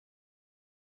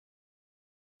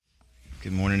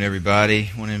Good morning,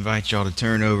 everybody. I want to invite y'all to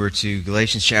turn over to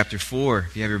Galatians chapter 4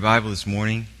 if you have your Bible this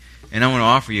morning. And I want to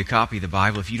offer you a copy of the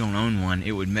Bible. If you don't own one,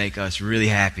 it would make us really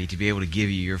happy to be able to give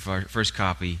you your first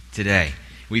copy today.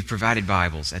 We've provided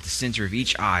Bibles at the center of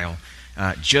each aisle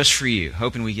just for you,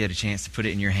 hoping we get a chance to put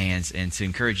it in your hands and to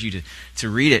encourage you to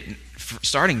read it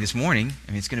starting this morning.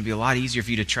 I mean, it's going to be a lot easier for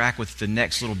you to track with the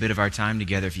next little bit of our time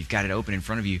together if you've got it open in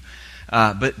front of you.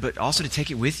 But also to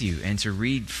take it with you and to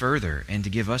read further and to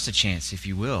give us a chance, if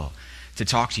you will, to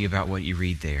talk to you about what you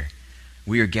read there.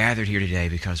 We are gathered here today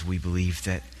because we believe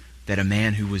that a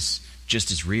man who was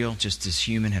just as real, just as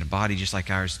human, had a body just like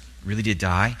ours, really did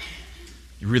die,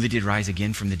 really did rise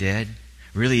again from the dead,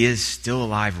 really is still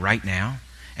alive right now,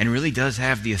 and really does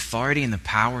have the authority and the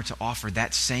power to offer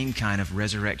that same kind of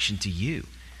resurrection to you.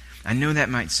 I know that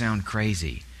might sound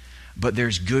crazy, but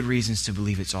there's good reasons to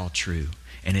believe it's all true.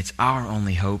 And it's our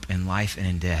only hope in life and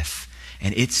in death.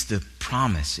 And it's the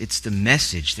promise, it's the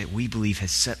message that we believe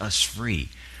has set us free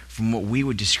from what we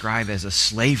would describe as a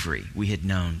slavery we had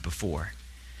known before.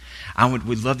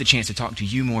 Would love the chance to talk to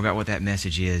you more about what that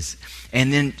message is.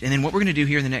 And then what we're going to do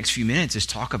here in the next few minutes is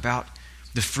talk about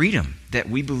the freedom that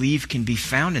we believe can be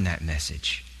found in that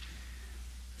message.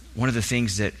 One of the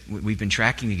things that we've been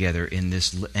tracking together in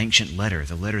this ancient letter,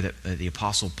 the letter that the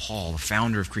Apostle Paul, the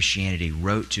founder of Christianity,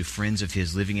 wrote to friends of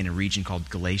his living in a region called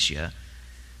Galatia,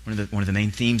 one of the main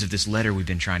themes of this letter we've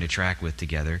been trying to track with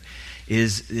together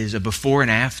is a before and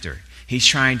after. He's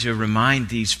trying to remind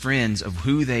these friends of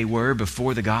who they were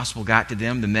before the gospel got to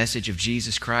them, the message of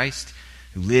Jesus Christ,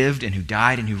 who lived and who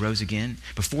died and who rose again.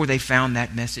 Before they found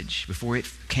that message, before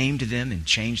it came to them and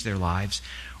changed their lives,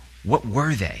 what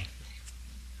were they?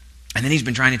 And then he's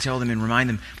been trying to tell them and remind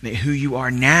them that who you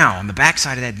are now on the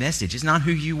backside of that message is not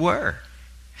who you were.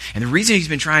 And the reason he's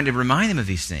been trying to remind them of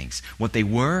these things, what they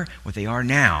were, what they are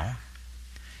now,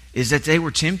 is that they were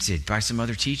tempted by some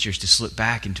other teachers to slip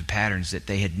back into patterns that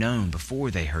they had known before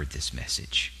they heard this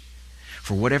message.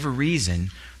 For whatever reason,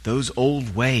 those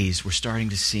old ways were starting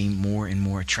to seem more and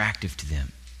more attractive to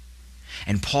them.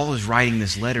 And Paul is writing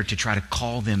this letter to try to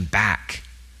call them back.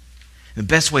 The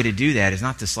best way to do that is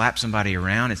not to slap somebody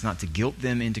around. It's not to guilt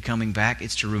them into coming back.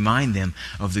 It's to remind them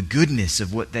of the goodness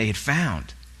of what they had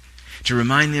found. To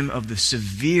remind them of the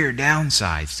severe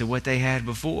downsides to what they had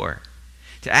before.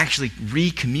 To actually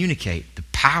re-communicate the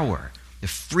power, the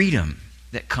freedom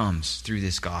that comes through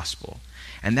this gospel.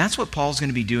 And that's what Paul's going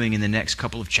to be doing in the next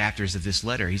couple of chapters of this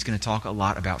letter. He's going to talk a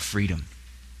lot about freedom.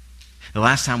 The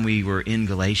last time we were in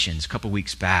Galatians, a couple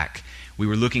weeks back, we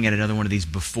were looking at another one of these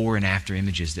before and after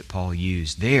images that Paul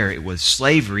used. There it was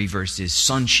slavery versus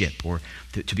sonship, or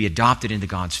to be adopted into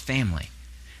God's family.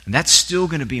 And that's still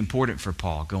going to be important for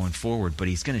Paul going forward, but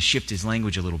he's going to shift his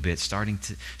language a little bit, starting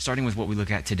with what we look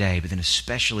at today, but then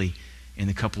especially in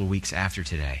the couple of weeks after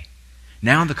today.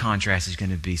 Now the contrast is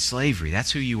going to be slavery.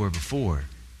 That's who you were before.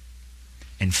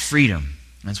 And freedom.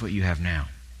 That's what you have now.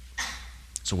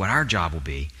 So what our job will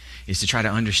be is to try to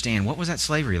understand, what was that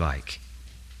slavery like?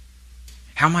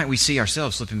 How might we see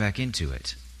ourselves slipping back into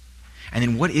it? And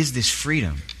then what is this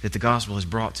freedom that the gospel has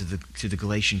brought to the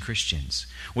Galatian Christians?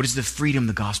 What is the freedom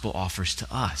the gospel offers to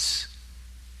us?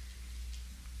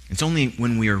 It's only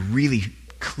when we are really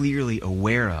clearly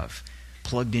aware of,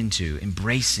 plugged into,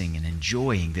 embracing and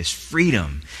enjoying this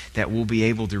freedom that we'll be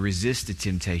able to resist the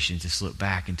temptation to slip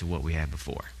back into what we had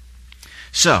before.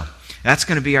 So, that's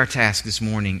going to be our task this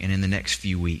morning and in the next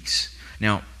few weeks.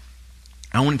 Now,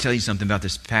 I want to tell you something about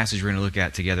this passage we're going to look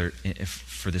at together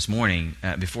for this morning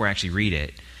before I actually read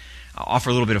it. I'll offer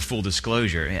a little bit of full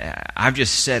disclosure. I've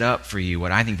just set up for you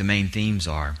what I think the main themes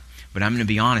are, but I'm going to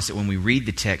be honest that when we read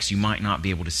the text, you might not be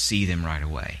able to see them right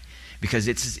away because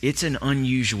it's an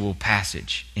unusual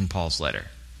passage in Paul's letter.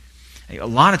 A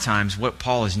lot of times what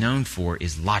Paul is known for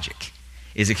is logic,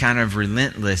 is a kind of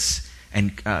relentless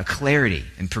and clarity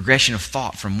and progression of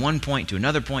thought from one point to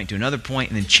another point to another point,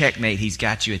 and then checkmate, he's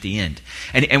got you at the end.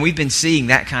 And we've been seeing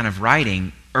that kind of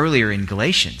writing earlier in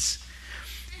Galatians.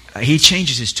 He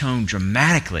changes his tone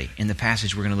dramatically in the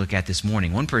passage we're going to look at this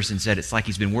morning. One person said it's like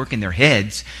he's been working their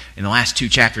heads in the last 2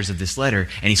 chapters of this letter,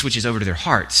 and he switches over to their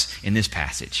hearts in this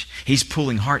passage. He's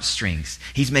pulling heartstrings.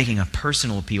 He's making a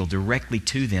personal appeal directly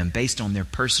to them based on their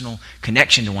personal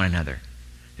connection to one another,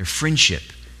 their friendship,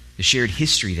 the shared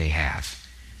history they have.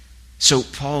 So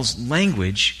Paul's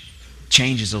language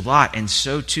changes a lot, and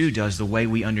so too does the way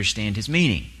we understand his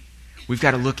meaning. We've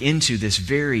got to look into this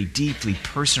very deeply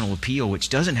personal appeal, which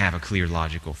doesn't have a clear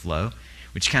logical flow,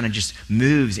 which kind of just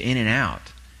moves in and out,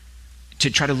 to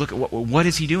try to look at what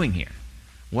is he doing here?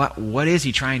 What is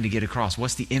he trying to get across?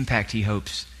 What's the impact he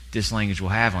hopes this language will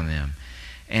have on them?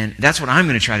 And that's what I'm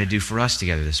going to try to do for us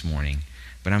together this morning.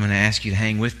 but I'm going to ask you to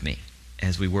hang with me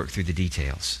as we work through the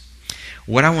details.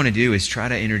 What I want to do is try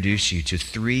to introduce you to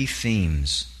three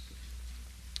themes,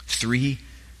 three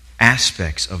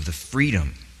aspects of the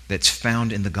freedom that's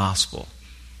found in the gospel.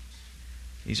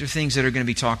 These are things that are going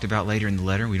to be talked about later in the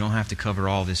letter. We don't have to cover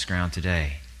all this ground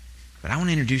today. But I want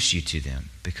to introduce you to them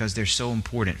because they're so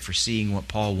important for seeing what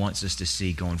Paul wants us to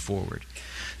see going forward.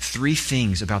 Three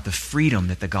things about the freedom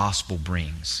that the gospel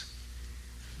brings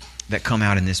that come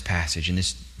out in this passage, in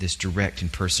this direct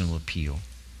and personal appeal.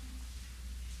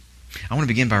 I want to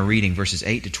begin by reading verses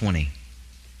 8 to 20.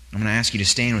 I'm going to ask you to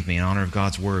stand with me in honor of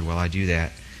God's word while I do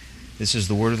that. This is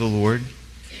the word of the Lord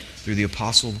through the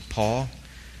Apostle Paul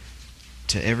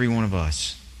to every one of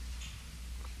us.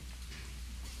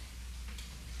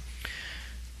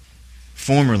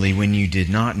 Formerly, when you did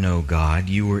not know God,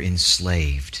 you were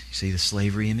enslaved. See the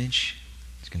slavery image?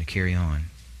 It's going to carry on.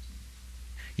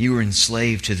 You were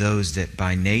enslaved to those that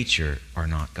by nature are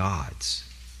not God's.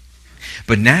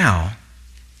 But now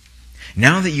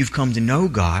that you've come to know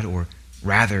God, or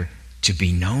rather to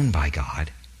be known by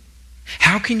God,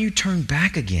 how can you turn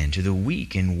back again to the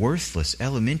weak and worthless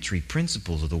elementary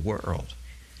principles of the world,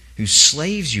 whose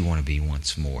slaves you want to be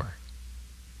once more?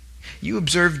 You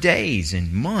observe days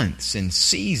and months and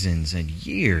seasons and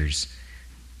years.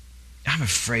 I'm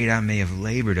afraid I may have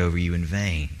labored over you in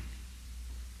vain.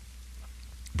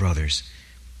 Brothers,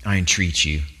 I entreat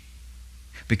you,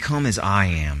 become as I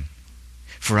am,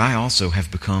 for I also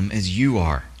have become as you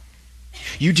are.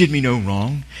 You did me no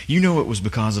wrong. You know it was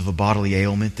because of a bodily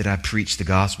ailment that I preached the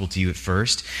gospel to you at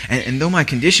first. And though my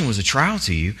condition was a trial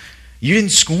to you, you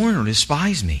didn't scorn or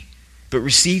despise me, but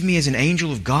received me as an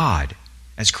angel of God,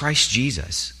 as Christ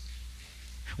Jesus.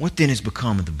 What then has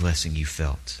become of the blessing you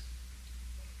felt?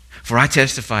 For I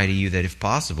testify to you that if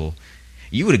possible,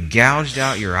 you would have gouged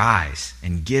out your eyes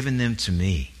and given them to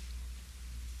me.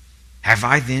 Have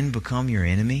I then become your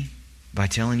enemy by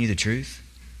telling you the truth?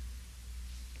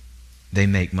 They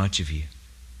make much of you,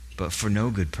 but for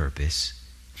no good purpose.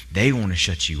 They want to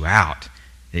shut you out,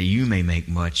 that you may make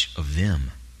much of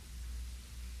them.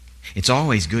 It's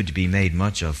always good to be made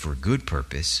much of for a good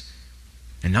purpose,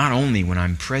 and not only when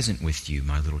I'm present with you,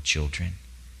 my little children,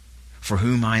 for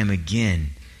whom I am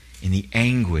again in the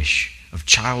anguish of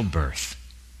childbirth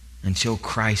until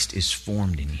Christ is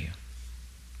formed in you.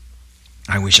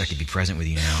 I wish I could be present with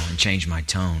you now and change my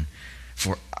tone,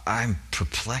 for I'm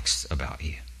perplexed about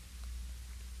you.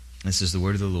 This is the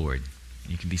word of the Lord.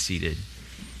 You can be seated.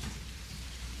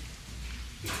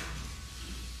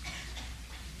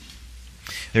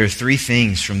 There are three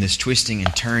things from this twisting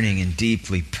and turning and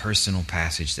deeply personal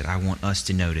passage that I want us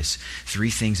to notice.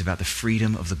 Three things about the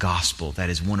freedom of the gospel.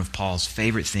 That is one of Paul's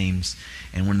favorite themes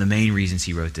and one of the main reasons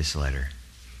he wrote this letter.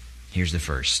 Here's the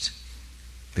first.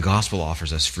 The gospel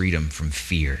offers us freedom from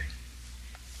fear.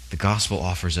 The gospel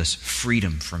offers us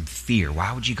freedom from fear.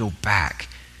 Why would you go back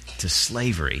to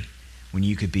slavery when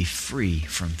you could be free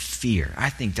from fear? I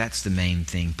think that's the main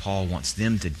thing Paul wants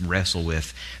them to wrestle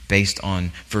with based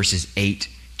on verses 8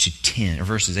 to 10, or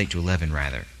verses 8 to 11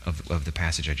 rather, of the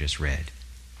passage I just read.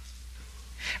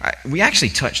 We actually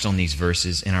touched on these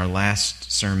verses in our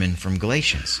last sermon from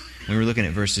Galatians. We were looking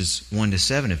at verses 1 to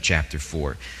 7 of chapter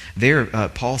 4. There,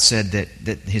 Paul said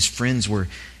that his friends were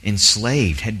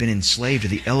enslaved, had been enslaved to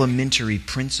the elementary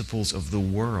principles of the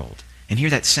world. And here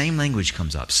that same language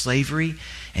comes up, slavery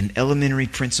and elementary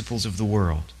principles of the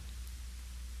world.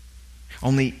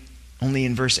 Only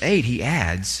in verse 8 he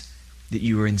adds that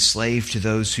you are enslaved to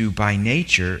those who by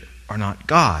nature are not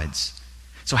God's.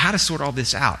 So how to sort all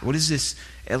this out? What is this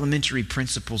elementary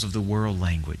principles of the world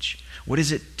language? What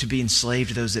is it to be enslaved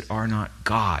to those that are not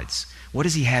God's? What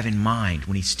does he have in mind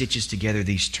when he stitches together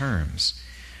these terms?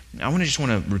 I just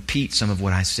want to repeat some of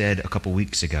what I said a couple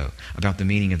weeks ago about the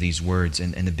meaning of these words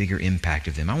and the bigger impact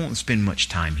of them. I won't spend much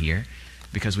time here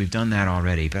because we've done that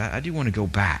already, but I do want to go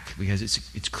back because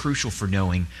it's crucial for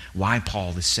knowing why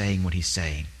Paul is saying what he's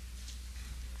saying.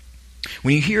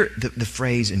 When you hear the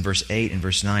phrase in verse 8 and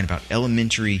verse 9 about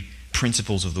elementary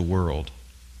principles of the world,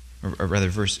 or rather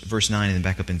verse 9 and then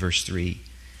back up in verse 3,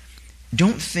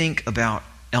 don't think about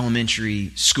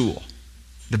elementary school,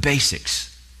 the basics,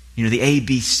 the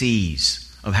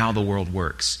ABCs of how the world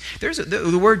works.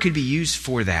 The word could be used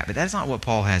for that, but that's not what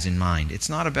Paul has in mind. It's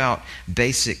not about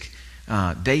basic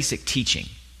teaching.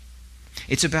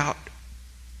 It's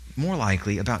more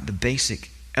likely about the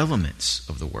basic elements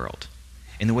of the world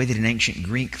in the way that an ancient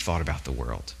Greek thought about the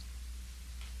world.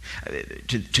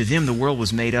 To them, the world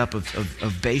was made up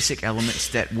of basic elements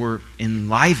that were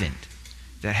enlivened,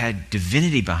 that had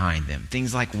divinity behind them.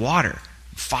 Things like water,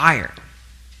 fire,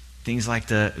 things like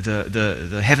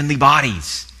the heavenly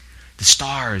bodies, the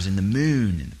stars and the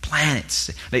moon and the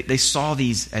planets. They saw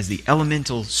these as the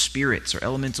elemental spirits or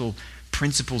elemental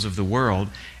principles of the world,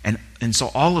 and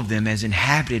saw all of them as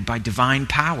inhabited by divine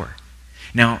power.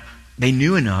 Now, they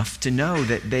knew enough to know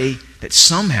that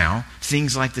somehow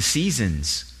things like the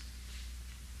seasons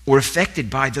were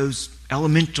affected by those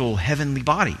elemental heavenly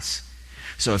bodies.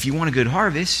 So if you want a good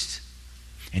harvest,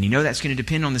 and you know that's going to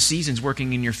depend on the seasons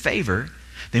working in your favor,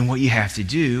 then what you have to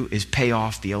do is pay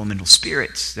off the elemental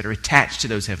spirits that are attached to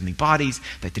those heavenly bodies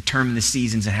that determine the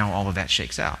seasons and how all of that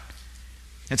shakes out.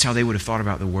 That's how they would have thought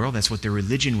about the world. That's what their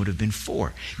religion would have been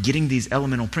for, getting these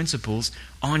elemental principles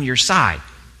on your side,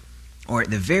 or at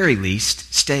the very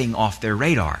least, staying off their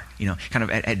radar. Kind of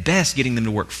at best, getting them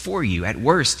to work for you. At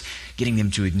worst, getting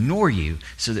them to ignore you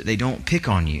so that they don't pick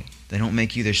on you. They don't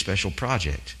make you their special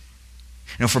project.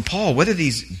 Now, for Paul, whether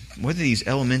these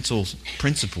elemental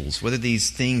principles, whether these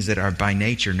things that are by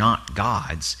nature not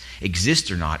gods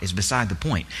exist or not, is beside the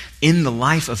point. In the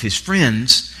life of his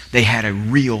friends, they had a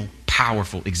real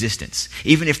powerful existence.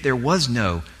 Even if there was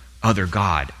no other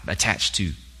god attached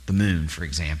to the moon, for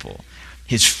example,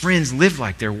 his friends lived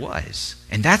like there was.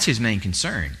 And that's his main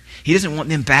concern. He doesn't want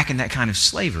them back in that kind of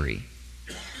slavery.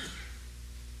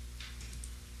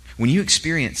 When you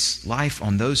experience life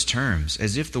on those terms,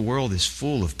 as if the world is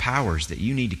full of powers that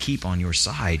you need to keep on your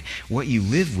side, what you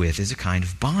live with is a kind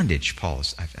of bondage, Paul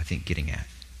is, I think, getting at.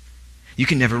 You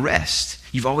can never rest.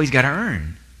 You've always got to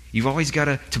earn. You've always got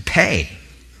to pay.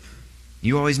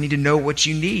 You always need to know what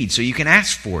you need so you can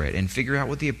ask for it and figure out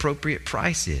what the appropriate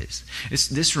price is.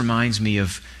 This reminds me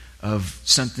of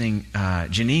something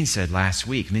Janine said last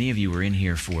week. Many of you were in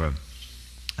here for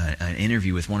an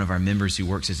interview with one of our members who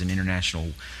works as an international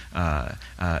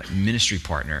ministry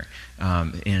partner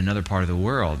in another part of the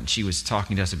world. And she was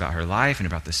talking to us about her life and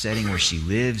about the setting where she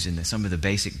lives and some of the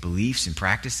basic beliefs and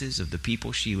practices of the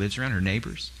people she lives around, her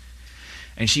neighbors.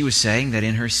 And she was saying that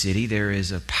in her city there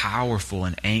is a powerful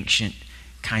and ancient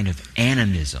kind of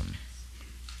animism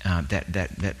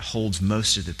that holds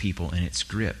most of the people in its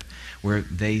grip, where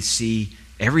they see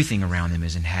everything around them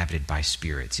is inhabited by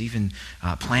spirits, even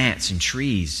plants and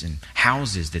trees and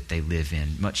houses that they live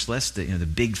in, much less the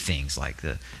big things like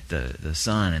the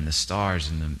sun and the stars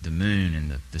and the moon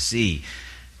and the sea.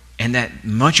 And that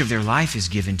much of their life is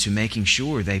given to making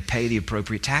sure they pay the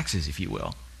appropriate taxes, if you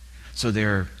will. So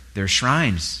there are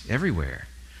shrines everywhere.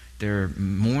 There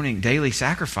are daily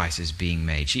sacrifices being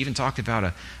made. She even talked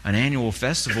about an annual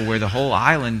festival where the whole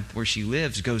island where she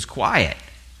lives goes quiet.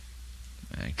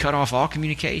 Cut off all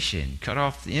communication, cut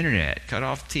off the internet, cut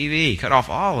off TV, cut off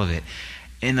all of it,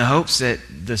 in the hopes that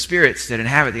the spirits that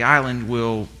inhabit the island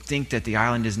will think that the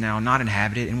island is now not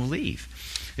inhabited and will leave.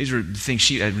 These were things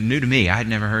she new to me. I had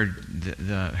never heard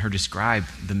her describe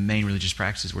the main religious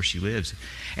practices where she lives.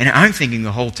 And I'm thinking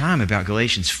the whole time about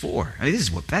Galatians 4. I mean,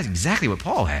 that's exactly what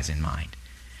Paul has in mind.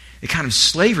 The kind of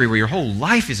slavery where your whole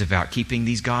life is about keeping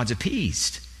these gods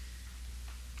appeased.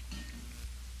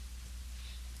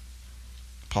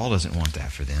 Paul doesn't want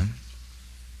that for them.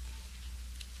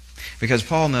 Because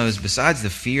Paul knows, besides the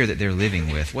fear that they're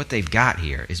living with, what they've got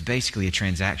here is basically a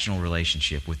transactional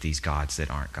relationship with these gods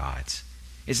that aren't gods.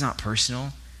 It's not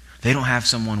personal. They don't have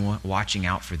someone watching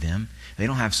out for them. They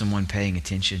don't have someone paying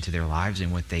attention to their lives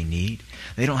and what they need.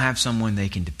 They don't have someone they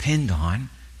can depend on.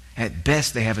 At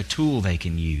best, they have a tool they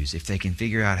can use if they can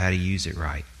figure out how to use it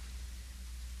right.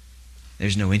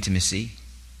 There's no intimacy.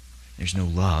 There's no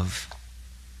love.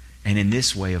 And in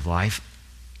this way of life,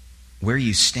 where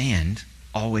you stand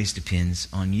always depends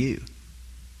on you.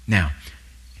 Now,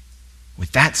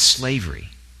 with that slavery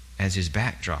as his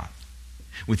backdrop,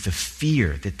 with the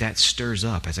fear that stirs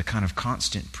up as a kind of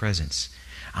constant presence,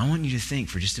 I want you to think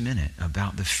for just a minute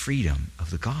about the freedom of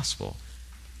the gospel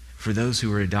for those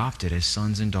who are adopted as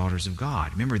sons and daughters of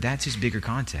God. Remember, that's his bigger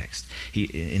context.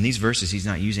 In these verses, he's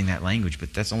not using that language,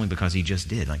 but that's only because he just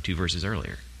did, like 2 verses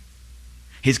earlier.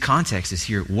 His context is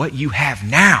here, what you have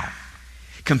now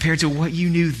compared to what you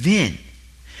knew then.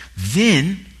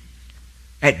 Then,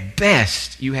 at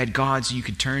best, you had gods you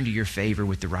could turn to your favor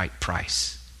with the right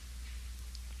price.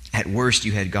 At worst,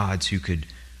 you had gods who could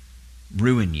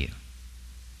ruin you.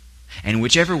 And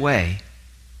whichever way,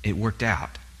 it worked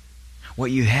out.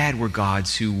 What you had were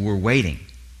gods who were waiting,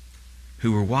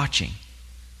 who were watching,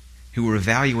 who were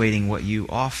evaluating what you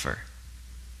offer.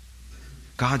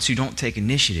 Gods who don't take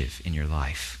initiative in your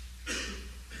life.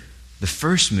 The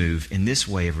first move in this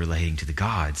way of relating to the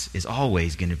gods is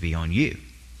always going to be on you.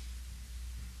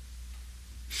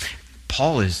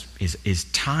 Paul is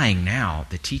tying now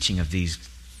the teaching of these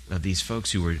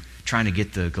folks who were trying to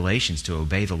get the Galatians to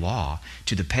obey the law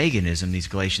to the paganism these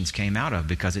Galatians came out of,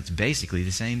 because it's basically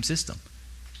the same system.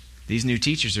 These new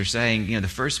teachers are saying, the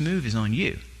first move is on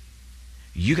you.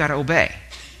 You got to obey.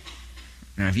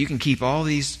 Now, if you can keep all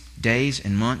these days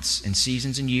and months and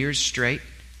seasons and years straight,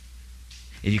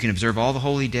 if you can observe all the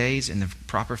holy days and the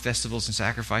proper festivals and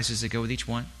sacrifices that go with each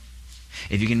one,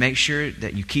 if you can make sure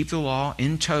that you keep the law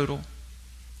in total,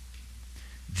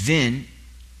 then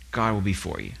God will be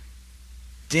for you.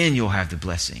 Then you'll have the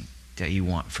blessing that you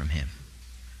want from Him.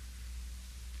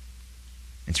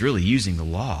 It's really using the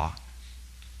law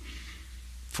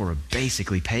for a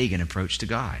basically pagan approach to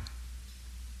God.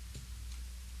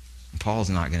 And Paul's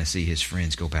not going to see his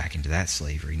friends go back into that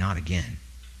slavery, not again.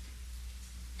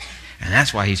 And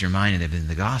that's why he's reminding them in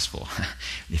the gospel,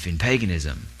 if in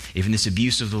paganism, if in this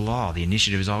abuse of the law, the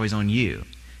initiative is always on you,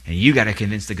 and you got to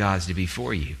convince the gods to be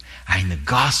for you. In the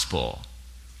gospel,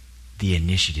 the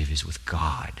initiative is with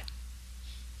God.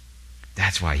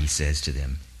 That's why he says to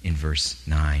them in verse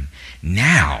 9,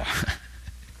 now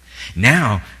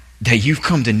that you've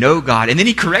come to know God, and then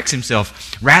he corrects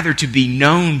himself, rather to be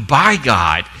known by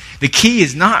God. The key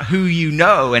is not who you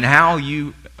know and how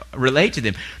you relate to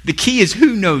them. The key is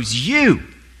who knows you.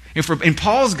 And in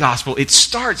Paul's gospel, it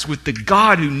starts with the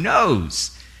God who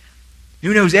knows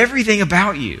everything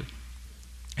about you,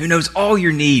 who knows all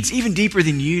your needs, even deeper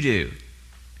than you do,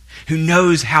 who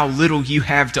knows how little you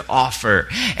have to offer,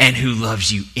 and who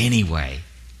loves you anyway.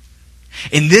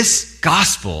 In this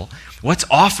gospel, what's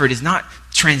offered is not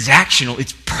transactional,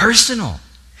 it's personal.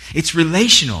 It's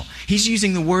relational. He's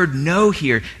using the word know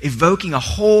here, evoking a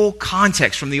whole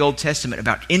context from the Old Testament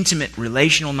about intimate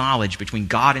relational knowledge between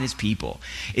God and His people.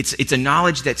 It's a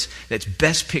knowledge that's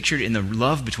best pictured in the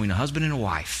love between a husband and a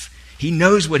wife. He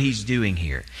knows what he's doing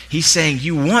here. He's saying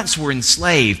you once were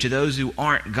enslaved to those who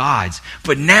aren't God's,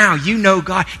 but now you know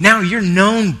God. Now you're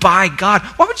known by God.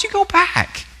 Why would you go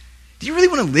back? Do you really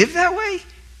want to live that way?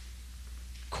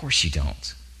 Of course you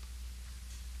don't.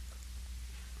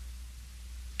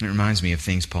 It reminds me of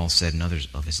things Paul said in others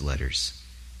of his letters.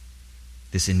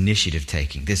 This initiative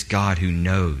taking, this God who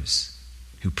knows,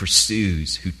 who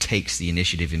pursues, who takes the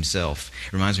initiative himself.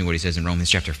 It reminds me of what he says in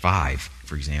Romans chapter 5,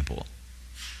 for example.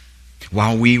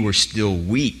 While we were still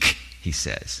weak, he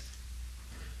says,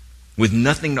 with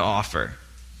nothing to offer,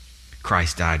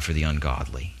 Christ died for the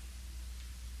ungodly.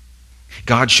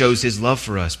 God shows His love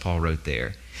for us, Paul wrote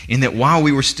there, in that while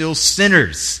we were still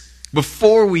sinners,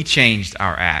 before we changed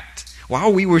our act,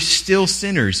 while we were still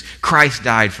sinners, Christ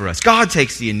died for us. God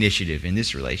takes the initiative in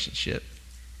this relationship.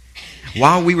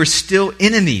 While we were still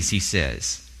enemies, he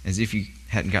says, as if you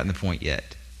hadn't gotten the point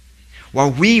yet.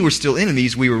 While we were still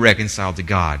enemies, we were reconciled to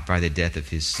God by the death of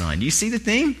His Son. Do you see the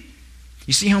theme?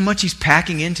 You see how much he's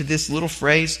packing into this little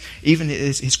phrase, even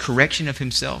his correction of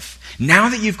himself? Now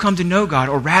that you've come to know God,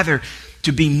 or rather,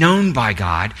 to be known by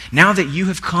God, now that you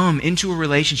have come into a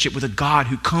relationship with a God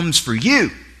who comes for you,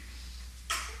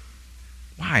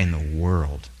 why in the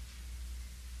world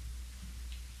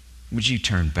would you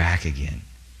turn back again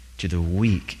to the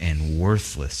weak and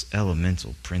worthless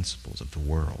elemental principles of the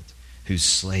world, whose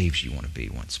slaves you want to be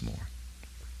once more?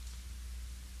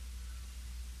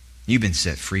 You've been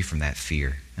set free from that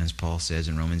fear, as Paul says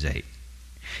in Romans 8.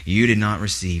 You did not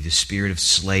receive the spirit of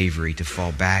slavery to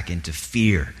fall back into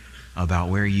fear about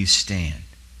where you stand,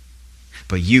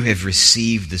 but you have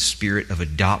received the spirit of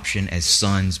adoption as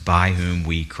sons, by whom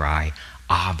we cry,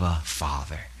 Abba,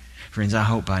 Father. Friends, I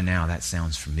hope by now that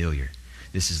sounds familiar.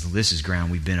 This is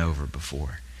ground we've been over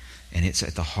before, and it's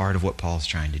at the heart of what Paul's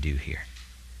trying to do here.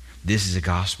 This is a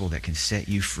gospel that can set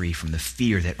you free from the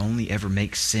fear that only ever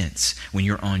makes sense when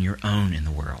you're on your own in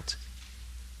the world.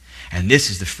 And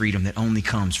this is the freedom that only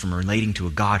comes from relating to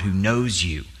a God who knows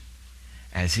you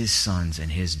as His sons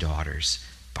and His daughters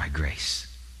by grace.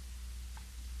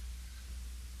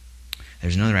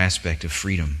 There's another aspect of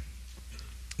freedom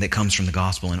that comes from the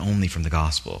gospel, and only from the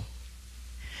gospel,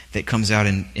 that comes out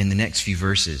in the next few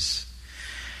verses.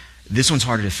 This one's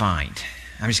harder to find.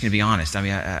 I'm just going to be honest.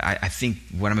 I think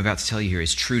what I'm about to tell you here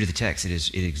is true to the text. It is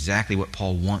exactly what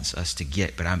Paul wants us to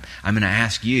get. But I'm going to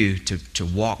ask you to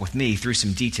walk with me through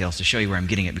some details to show you where I'm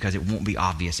getting it, because it won't be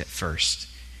obvious at first.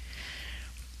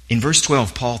 In verse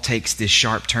 12, Paul takes this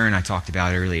sharp turn I talked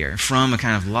about earlier from a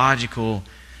kind of logical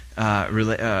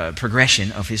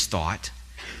progression of his thought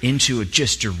into a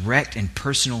just direct and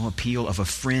personal appeal of a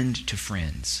friend to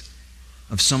friends,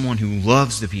 of someone who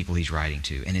loves the people he's writing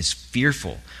to and is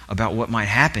fearful about what might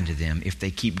happen to them if they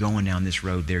keep going down this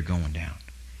road they're going down.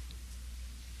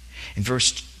 In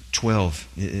verse 12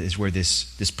 is where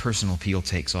this personal appeal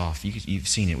takes off. You've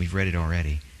seen it. We've read it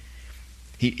already.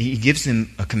 He gives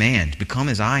them a command: become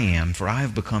as I am, for I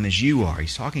have become as you are.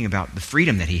 He's talking about the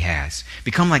freedom that he has.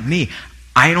 Become like me.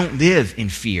 I don't live in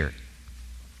fear.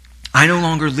 I no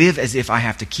longer live as if I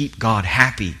have to keep God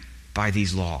happy by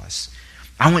these laws.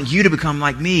 I want you to become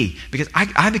like me because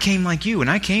I became like you. When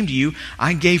I came to you,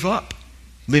 I gave up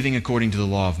living according to the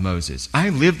law of Moses. I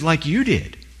lived like you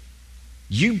did.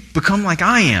 You become like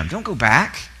I am. Don't go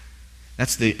back.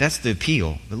 That's the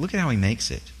appeal. But look at how he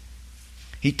makes it.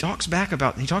 He talks to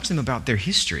them about their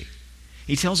history.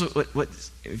 He tells what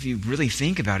if you really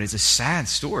think about it, is a sad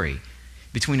story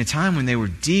between a time when they were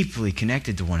deeply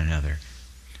connected to one another.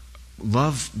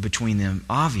 Love between them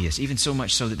obvious, even so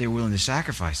much so that they were willing to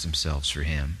sacrifice themselves for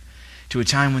him, to a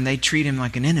time when they treat him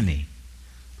like an enemy.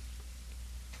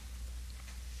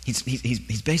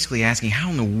 He's basically asking, how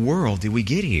in the world did we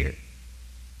get here?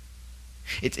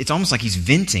 It's almost like he's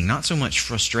venting not so much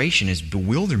frustration as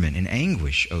bewilderment and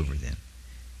anguish over them.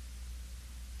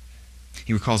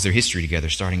 He recalls their history together,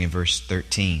 starting in verse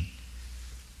 13.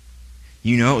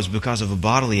 You know it was because of a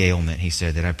bodily ailment, he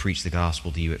said, that I preached the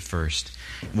gospel to you at first.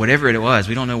 Whatever it was,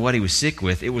 we don't know what he was sick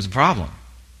with, it was a problem.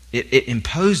 It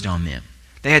imposed on them.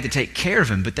 They had to take care of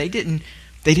him, but they didn't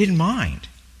mind.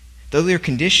 Though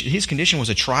his condition was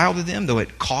a trial to them, though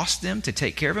it cost them to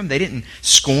take care of him, they didn't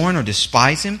scorn or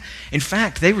despise him. In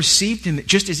fact, they received him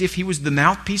just as if he was the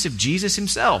mouthpiece of Jesus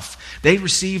himself. They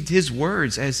received his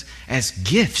words as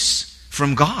gifts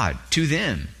from God to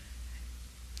them.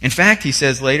 In fact, he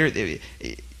says later,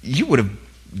 you would have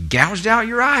gouged out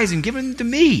your eyes and given them to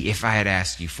me if I had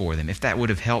asked you for them, if that would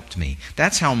have helped me.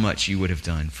 That's how much you would have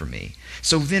done for me.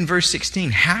 So then verse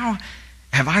 16, how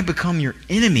have I become your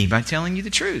enemy by telling you the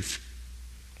truth?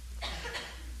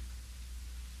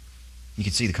 You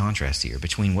can see the contrast here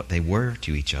between what they were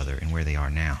to each other and where they are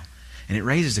now. And it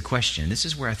raises the question, this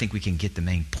is where I think we can get the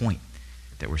main point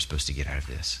that we're supposed to get out of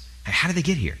this. How did they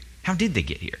get here? How did they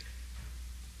get here?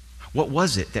 What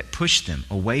was it that pushed them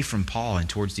away from Paul and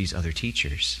towards these other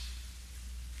teachers?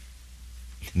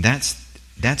 And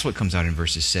that's what comes out in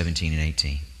verses 17 and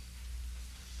 18.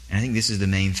 And I think this is the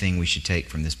main thing we should take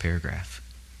from this paragraph.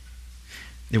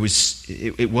 It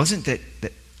wasn't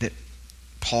that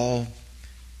Paul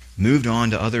moved on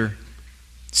to other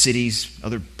cities,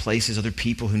 other places, other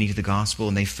people who needed the gospel,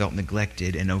 and they felt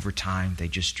neglected, and over time they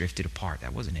just drifted apart.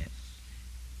 That wasn't it.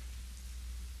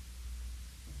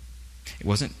 It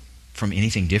wasn't from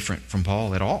anything different from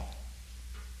Paul at all.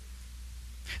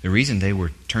 The reason they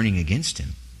were turning against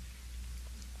him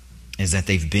is that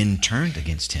they've been turned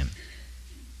against him.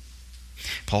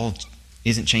 Paul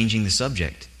isn't changing the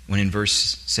subject when in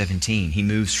verse 17 he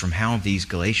moves from how these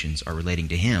Galatians are relating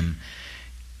to him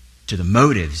to the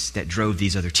motives that drove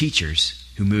these other teachers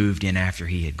who moved in after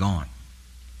he had gone.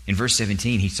 In verse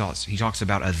 17 he talks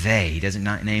about a they. He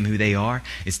doesn't name who they are.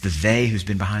 It's the they who's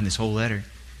been behind this whole letter.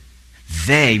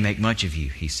 They make much of you,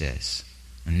 he says.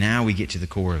 And now we get to the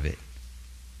core of it.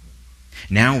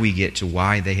 Now we get to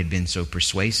why they had been so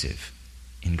persuasive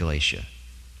in Galatia.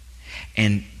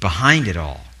 And behind it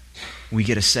all, we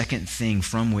get a second thing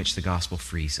from which the gospel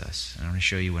frees us. And I want to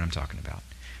show you what I'm talking about.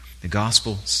 The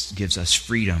gospel gives us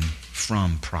freedom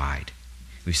from pride.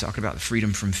 We've talked about the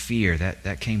freedom from fear.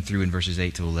 That came through in verses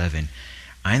 8 to 11.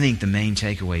 I think the main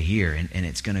takeaway here, and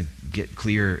it's going to get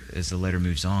clear as the letter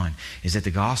moves on, is that the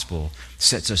gospel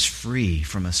sets us free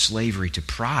from a slavery to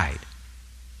pride,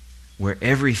 where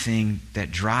everything that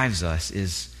drives us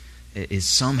is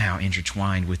somehow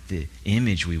intertwined with the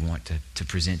image we want to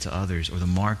present to others, or the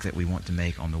mark that we want to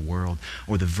make on the world,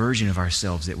 or the version of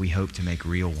ourselves that we hope to make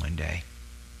real one day.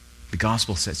 The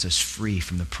gospel sets us free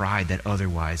from the pride that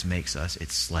otherwise makes us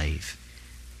its slave.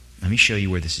 Let me show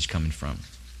you where this is coming from.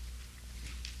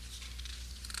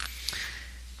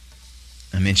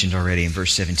 I mentioned already in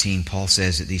verse 17, Paul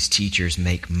says that these teachers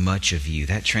make much of you.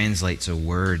 That translates a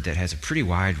word that has a pretty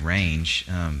wide range.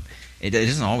 It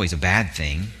isn't always a bad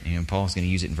thing. Paul's going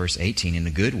to use it in verse 18 in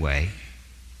a good way.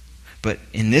 But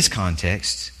in this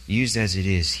context, used as it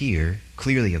is here,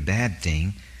 clearly a bad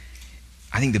thing,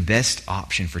 I think the best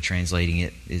option for translating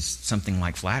it is something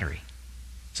like flattery.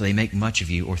 So they make much of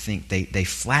you, or think they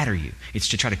flatter you. It's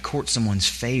to try to court someone's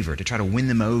favor, to try to win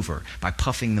them over by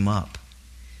puffing them up.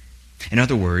 In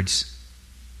other words,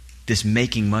 this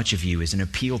making much of you is an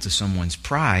appeal to someone's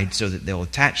pride so that they'll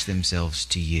attach themselves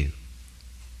to you.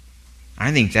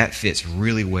 I think that fits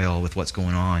really well with what's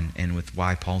going on and with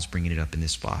why Paul's bringing it up in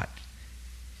this spot.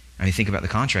 I mean, think about the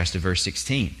contrast of verse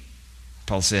 16.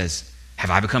 Paul says, have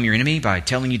I become your enemy by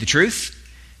telling you the truth?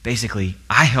 Basically,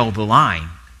 I held the line.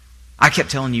 I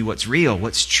kept telling you what's real,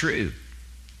 what's true.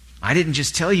 I didn't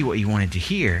just tell you what you wanted to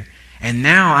hear, and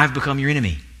now I've become your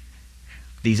enemy.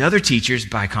 These other teachers,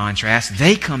 by contrast,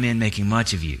 they come in making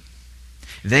much of you.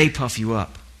 They puff you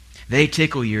up. They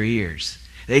tickle your ears.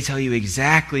 They tell you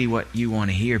exactly what you want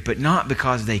to hear, but not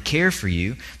because they care for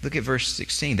you. Look at verse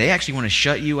 16. They actually want to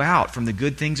shut you out from the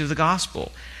good things of the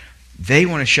gospel. They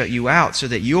want to shut you out so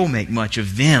that you'll make much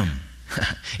of them.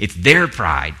 It's their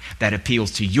pride that appeals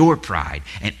to your pride.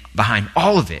 And behind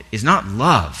all of it is not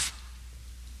love.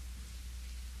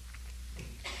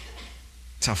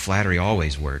 That's how flattery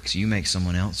always works. You make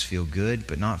someone else feel good,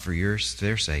 but not for their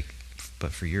sake,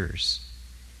 but for yours.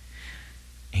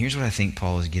 Here's what I think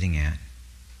Paul is getting at.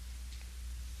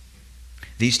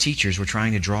 These teachers were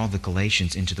trying to draw the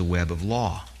Galatians into the web of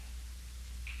law.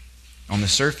 On the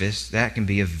surface, that can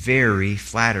be a very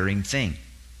flattering thing.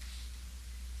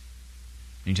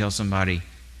 You tell somebody,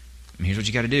 here's what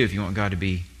you got to do if you want God to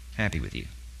be happy with you.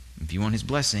 If you want His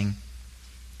blessing,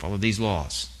 follow these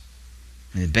laws.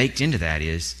 And baked into that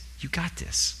is, you got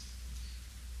this.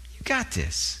 You got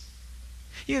this.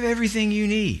 You have everything you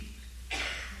need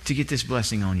to get this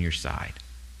blessing on your side.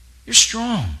 You're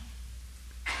strong.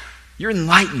 You're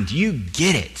enlightened. You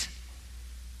get it.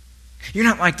 You're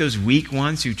not like those weak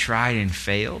ones who tried and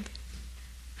failed.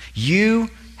 You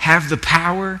have the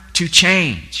power to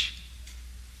change.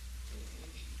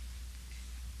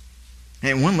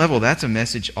 And at one level, that's a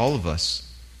message all of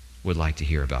us would like to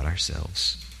hear about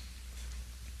ourselves.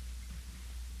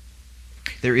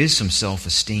 There is some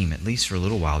self-esteem, at least for a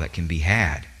little while, that can be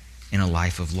had in a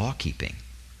life of law-keeping.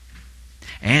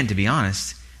 And to be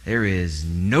honest, there is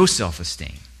no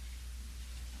self-esteem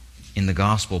in the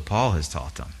gospel Paul has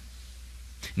taught them.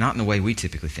 Not in the way we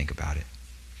typically think about it.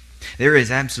 There is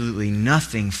absolutely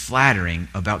nothing flattering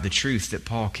about the truth that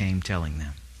Paul came telling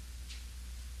them.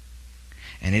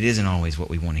 And it isn't always what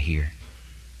we want to hear.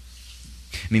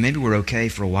 I mean, maybe we're okay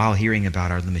for a while hearing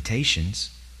about our limitations.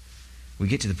 We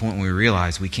get to the point where we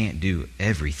realize we can't do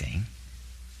everything.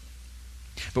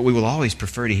 But we will always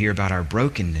prefer to hear about our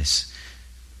brokenness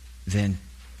than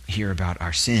hear about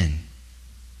our sin.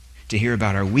 To hear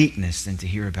about our weakness than to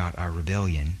hear about our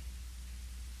rebellion.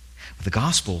 But the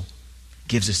gospel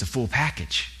gives us the full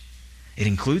package. It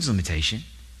includes limitation.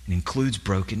 It includes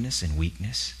brokenness and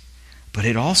weakness. But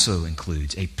it also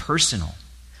includes a personal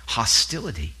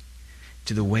hostility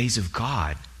to the ways of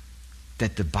God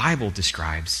that the Bible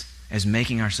describes as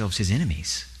making ourselves His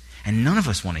enemies. And none of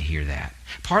us want to hear that.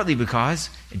 Partly because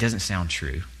it doesn't sound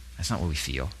true. That's not what we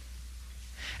feel.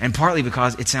 And partly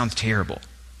because it sounds terrible.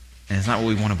 And it's not what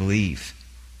we want to believe.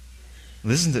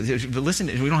 Listen,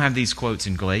 we don't have these quotes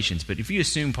in Galatians, but if you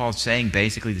assume Paul's saying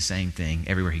basically the same thing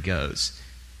everywhere he goes,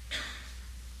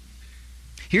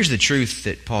 here's the truth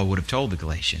that Paul would have told the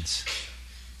Galatians.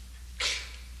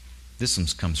 This one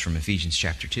comes from Ephesians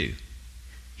chapter 2.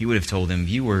 He would have told them,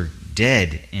 you were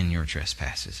dead in your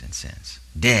trespasses and sins.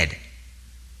 Dead.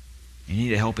 You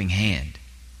need a helping hand.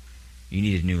 You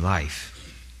needed new life.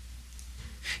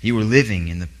 You were living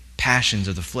in the passions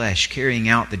of the flesh, carrying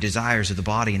out the desires of the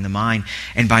body and the mind,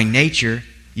 and by nature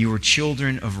you were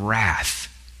children of wrath.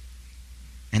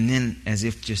 And then, as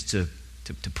if just to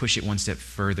push it one step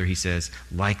further, he says,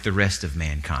 like the rest of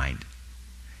mankind.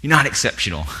 You're not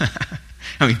exceptional.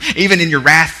 I mean, even in your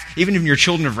wrath, even in your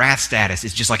children of wrath status,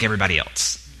 it's just like everybody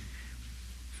else.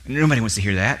 Nobody wants to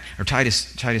hear that. Or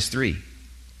Titus 3.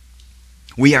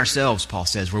 We ourselves, Paul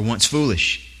says, were once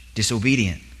foolish,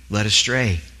 disobedient, led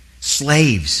astray,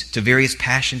 slaves to various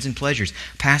passions and pleasures,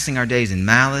 passing our days in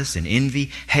malice and envy,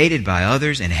 hated by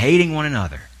others and hating one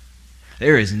another.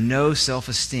 There is no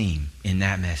self-esteem in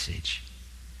that message.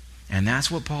 And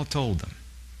that's what Paul told them.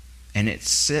 And it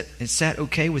sat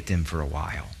okay with them for a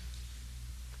while.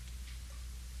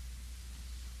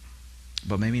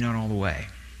 But maybe not all the way.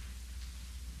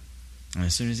 And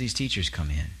as soon as these teachers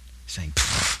come in, saying,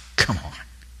 come on,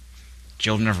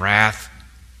 children of wrath,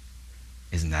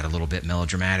 isn't that a little bit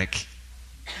melodramatic?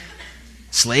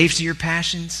 Slaves to your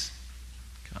passions?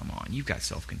 Come on, you've got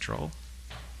self-control.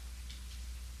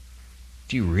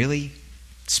 Do you really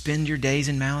spend your days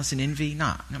in malice and envy?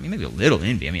 Not. I mean, maybe a little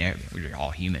envy. I mean, we're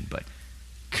all human, but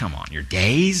come on, your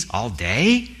days, all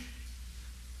day?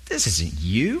 This isn't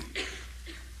you.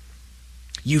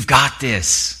 You've got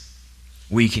this.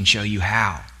 We can show you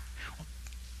how.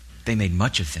 They made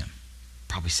much of them.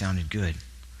 Probably sounded good.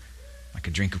 Like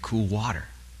a drink of cool water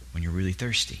when you're really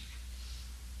thirsty.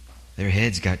 Their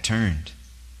heads got turned.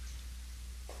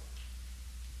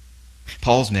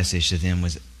 Paul's message to them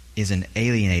is an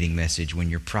alienating message when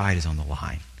your pride is on the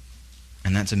line.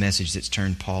 And that's a message that's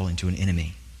turned Paul into an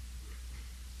enemy.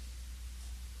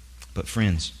 But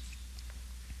friends,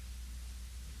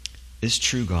 this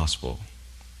true gospel,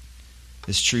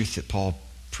 this truth that Paul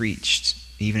preached,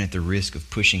 even at the risk of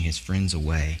pushing his friends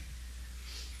away,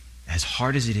 as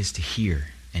hard as it is to hear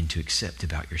and to accept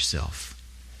about yourself,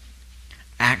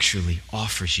 actually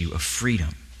offers you a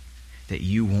freedom that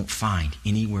you won't find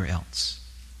anywhere else.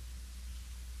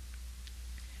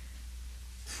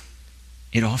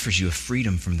 It offers you a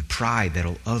freedom from the pride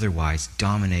that'll otherwise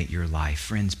dominate your life.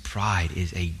 Friends, pride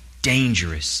is a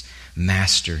dangerous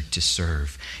master to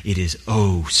serve. It is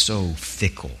oh so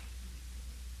fickle.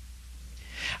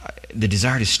 The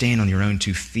desire to stand on your own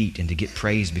 2 feet and to get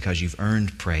praise because you've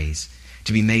earned praise,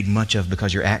 to be made much of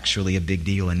because you're actually a big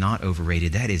deal and not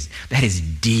overrated, that is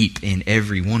deep in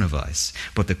every one of us.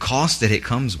 But the cost that it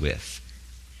comes with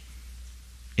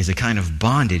is a kind of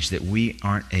bondage that we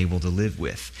aren't able to live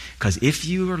with. Because if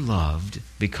you are loved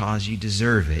because you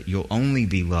deserve it, you'll only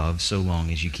be loved so long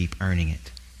as you keep earning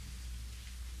it.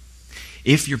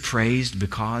 If you're praised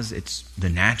because it's the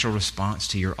natural response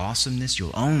to your awesomeness,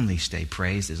 you'll only stay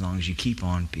praised as long as you keep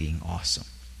on being awesome.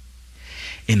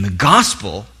 In the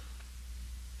gospel,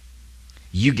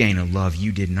 you gain a love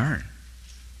you didn't earn,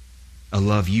 a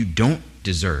love you don't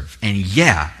deserve. And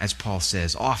yeah, as Paul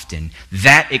says often,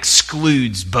 that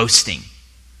excludes boasting.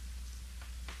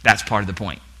 That's part of the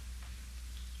point.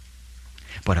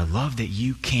 But a love that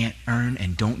you can't earn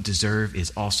and don't deserve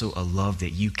is also a love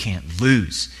that you can't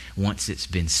lose once it's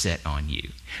been set on you.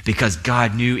 Because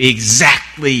God knew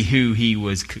exactly who he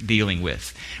was dealing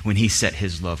with when he set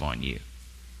his love on you.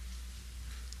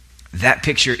 That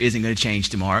picture isn't going to change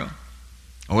tomorrow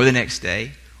or the next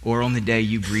day or on the day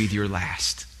you breathe your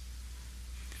last.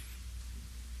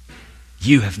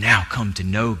 You have now come to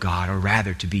know God, or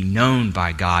rather to be known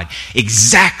by God,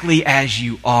 exactly as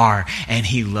you are, and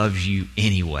he loves you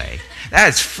anyway. That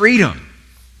is freedom.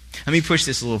 Let me push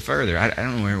this a little further. I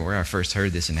don't know where I first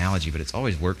heard this analogy, but it's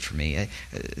always worked for me.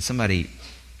 Somebody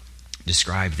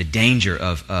described the danger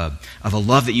of a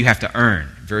love that you have to earn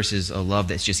versus a love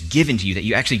that's just given to you that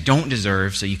you actually don't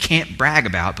deserve, so you can't brag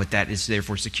about, but that is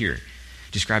therefore secure.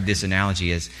 Describe this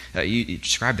analogy as, you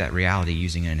describe that reality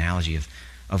using an analogy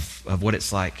of what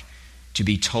it's like to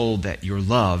be told that you're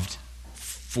loved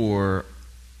for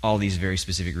all these very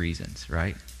specific reasons,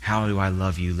 right? How do I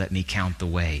love you? Let me count the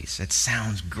ways. That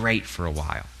sounds great for a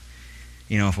while.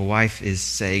 You know, if a wife is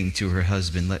saying to her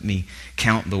husband, let me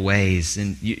count the ways,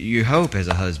 and you hope as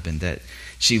a husband that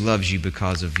she loves you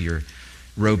because of your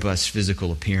robust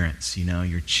physical appearance, you know,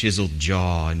 your chiseled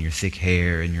jaw and your thick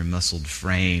hair and your muscled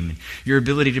frame, and your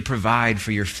ability to provide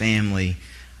for your family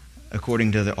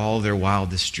according to all their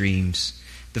wildest dreams.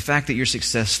 The fact that you're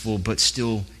successful but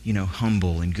still, you know,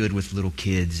 humble and good with little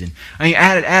kids. And I mean,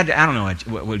 I don't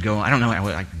know what would go on. I don't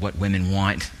know what women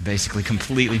want. Basically,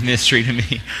 completely mystery to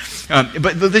me.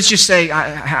 But let's just say,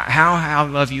 how I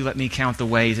love you, let me count the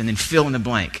ways, and then fill in the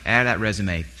blank. Add that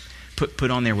resume. Put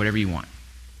on there whatever you want.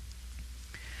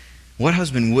 What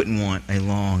husband wouldn't want a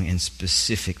long and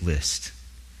specific list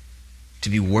to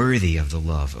be worthy of the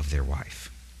love of their wife?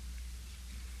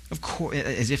 Of course,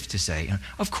 as if to say,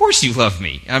 of course you love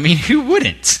me. I mean, who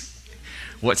wouldn't?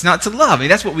 What's not to love? I mean,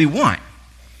 that's what we want.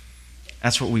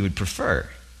 That's what we would prefer.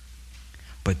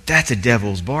 But that's a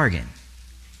devil's bargain.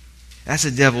 That's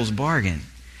a devil's bargain.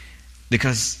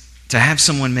 Because to have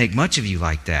someone make much of you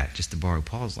like that, just to borrow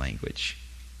Paul's language,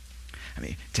 I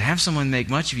mean, to have someone make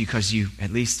much of you because you,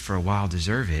 at least for a while,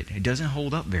 deserve it, it doesn't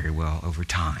hold up very well over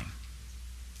time.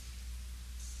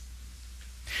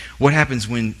 What happens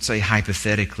when, say,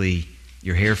 hypothetically,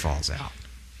 your hair falls out?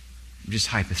 Just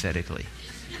hypothetically.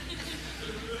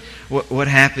 What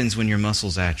happens when your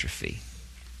muscles atrophy?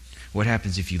 What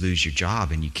happens if you lose your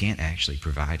job and you can't actually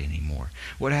provide anymore?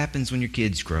 What happens when your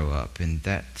kids grow up and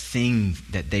that thing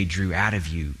that they drew out of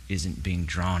you isn't being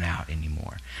drawn out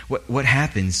anymore? What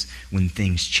happens when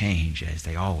things change, as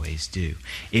they always do?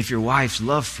 If your wife's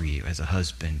love for you as a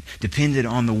husband depended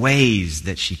on the ways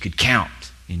that she could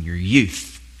count in your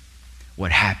youth,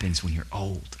 what happens when you're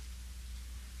old?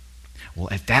 Well,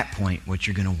 at that point, what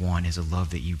you're going to want is a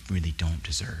love that you really don't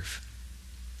deserve.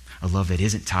 A love that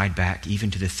isn't tied back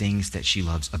even to the things that she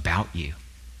loves about you.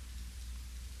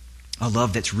 A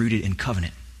love that's rooted in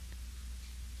covenant,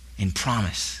 in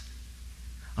promise.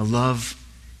 A love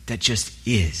that just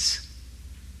is.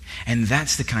 And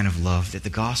that's the kind of love that the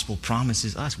gospel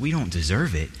promises us. We don't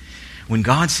deserve it. When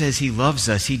God says he loves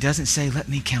us, he doesn't say, let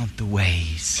me count the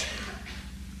ways.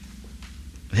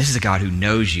 This is a God who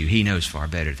knows you. He knows far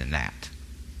better than that.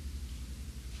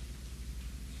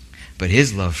 But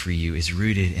his love for you is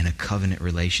rooted in a covenant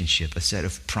relationship, a set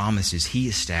of promises he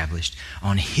established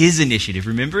on his initiative.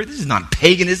 Remember, this is not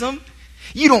paganism.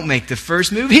 You don't make the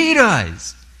first move. He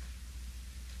does.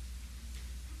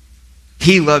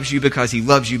 He loves you because he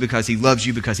loves you because he loves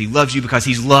you because he loves you because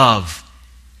he's love.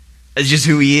 That's just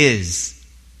who he is.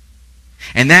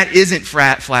 And that isn't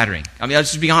flattering. I mean, I'll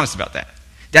just be honest about that.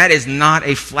 That is not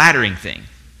a flattering thing.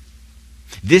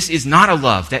 This is not a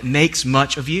love that makes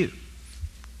much of you.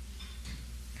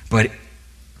 But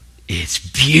it's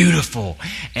beautiful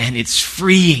and it's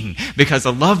freeing, because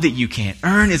a love that you can't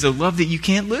earn is a love that you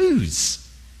can't lose.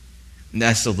 And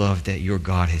that's the love that your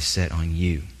God has set on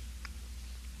you.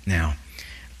 Now,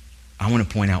 I want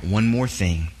to point out one more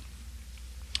thing,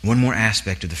 one more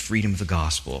aspect of the freedom of the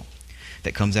gospel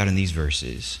that comes out in these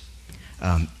verses.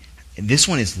 This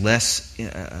one is less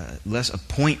a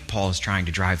point Paul is trying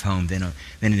to drive home than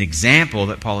an example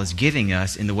that Paul is giving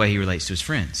us in the way he relates to his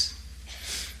friends.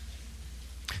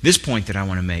 This point that I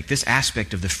want to make, this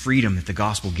aspect of the freedom that the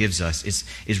gospel gives us,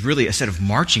 is really a set of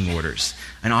marching orders,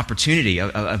 an opportunity,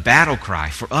 a battle cry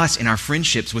for us in our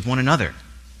friendships with one another.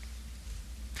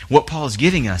 What Paul is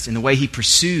giving us in the way he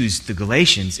pursues the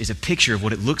Galatians is a picture of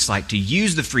what it looks like to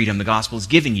use the freedom the gospel has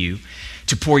given you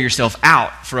to pour yourself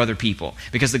out for other people.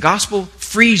 Because the gospel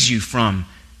frees you from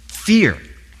fear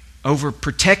over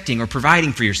protecting or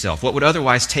providing for yourself, what would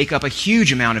otherwise take up a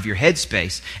huge amount of your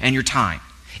headspace and your time.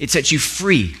 It sets you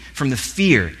free from the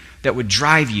fear that would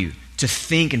drive you to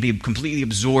think and be completely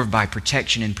absorbed by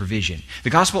protection and provision. The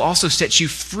gospel also sets you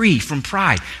free from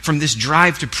pride, from this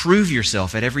drive to prove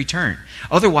yourself at every turn.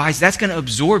 Otherwise, that's going to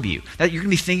absorb you. You're going to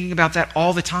be thinking about that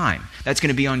all the time. That's going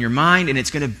to be on your mind, and it's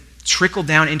going to trickle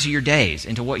down into your days,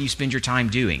 into what you spend your time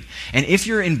doing. And if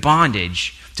you're in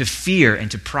bondage to fear and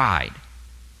to pride,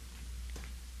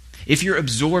 if you're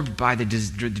absorbed by the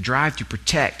drive to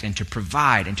protect and to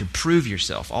provide and to prove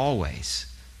yourself always,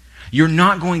 you're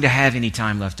not going to have any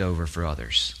time left over for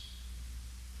others.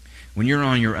 When you're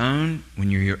on your own,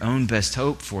 when you're your own best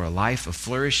hope for a life of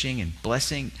flourishing and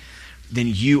blessing, then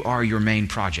you are your main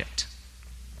project.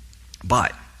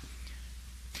 But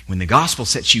when the gospel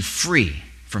sets you free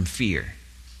from fear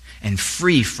and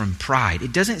free from pride,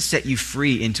 it doesn't set you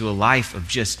free into a life of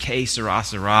just que sera,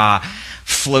 sera,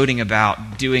 floating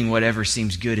about, doing whatever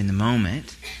seems good in the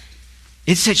moment.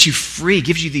 It sets you free,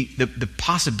 gives you the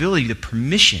possibility, the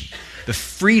permission, the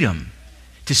freedom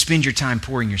to spend your time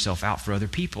pouring yourself out for other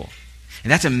people.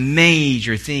 And that's a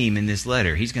major theme in this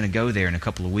letter. He's going to go there in a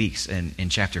couple of weeks, in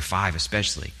chapter 5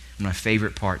 especially. One of my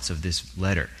favorite parts of this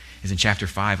letter is in chapter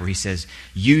 5, where he says,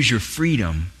 use your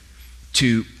freedom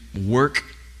to work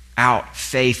out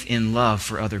faith in love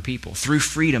for other people. Through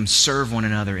freedom, serve one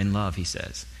another in love, he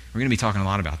says. We're going to be talking a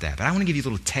lot about that. But I want to give you a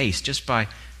little taste just by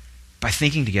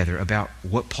thinking together about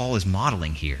what Paul is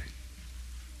modeling here.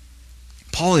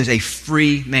 Paul is a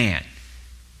free man.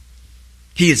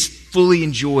 He is fully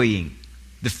enjoying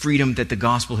the freedom that the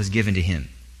gospel has given to him.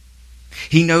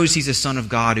 He knows he's a son of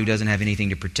God who doesn't have anything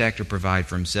to protect or provide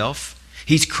for himself.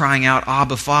 He's crying out,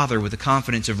 Abba, Father, with the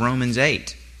confidence of Romans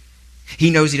 8. He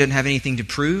knows he doesn't have anything to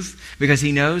prove, because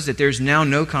he knows that there's now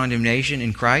no condemnation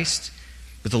in Christ,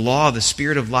 but the law of the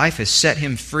Spirit of life has set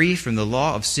him free from the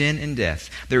law of sin and death.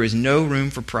 There is no room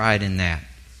for pride in that.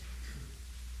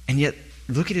 And yet,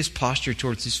 look at his posture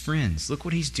towards his friends. Look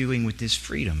what he's doing with this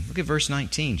freedom. Look at verse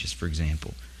 19, just for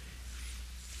example.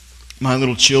 My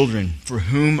little children, for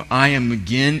whom I am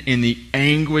again in the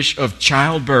anguish of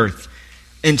childbirth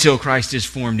until Christ is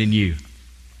formed in you.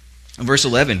 And verse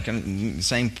 11, kind of the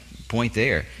same point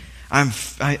there. I'm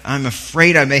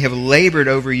afraid I may have labored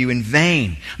over you in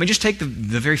vain. I mean, just take the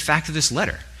very fact of this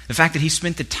letter. The fact that he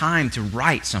spent the time to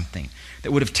write something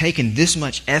that would have taken this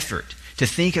much effort, to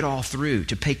think it all through,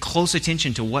 to pay close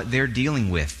attention to what they're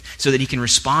dealing with so that he can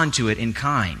respond to it in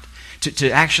kind,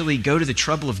 to actually go to the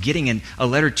trouble of getting a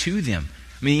letter to them.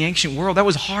 I mean, in the ancient world, that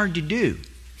was hard to do.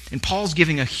 And Paul's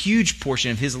giving a huge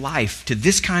portion of his life to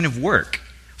this kind of work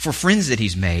for friends that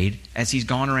he's made as he's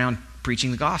gone around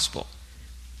preaching the gospel.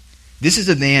 This is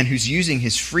a man who's using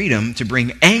his freedom to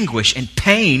bring anguish and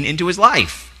pain into his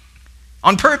life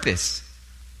on purpose.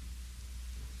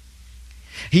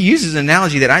 He uses an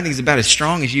analogy that I think is about as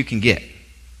strong as you can get.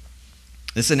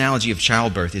 This analogy of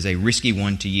childbirth is a risky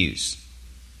one to use.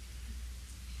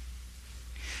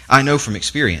 I know from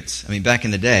experience. I mean, back in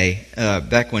the day,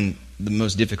 back when the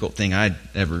most difficult thing I'd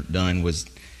ever done was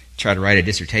try to write a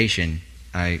dissertation,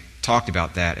 I talked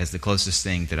about that as the closest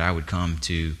thing that I would come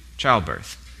to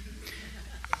childbirth.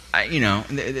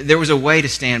 There was a way to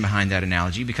stand behind that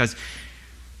analogy, because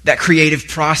that creative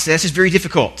process is very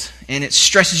difficult and it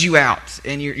stresses you out,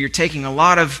 and you're taking a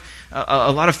lot of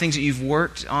things that you've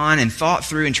worked on and thought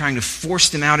through and trying to force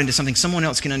them out into something someone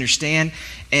else can understand,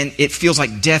 and it feels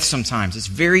like death sometimes. It's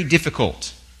very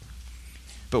difficult.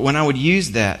 But when I would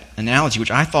use that analogy,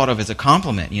 which I thought of as a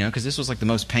compliment, because this was like the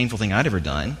most painful thing I'd ever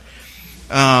done,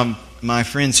 my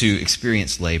friends who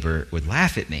experienced labor would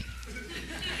laugh at me,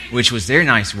 which was their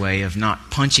nice way of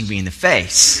not punching me in the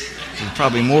face. It was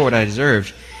probably more what I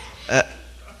deserved.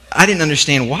 I didn't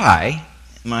understand why,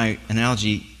 my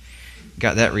analogy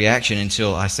got that reaction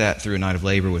until I sat through a night of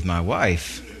labor with my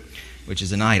wife, which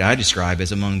is a night I describe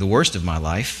as among the worst of my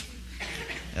life.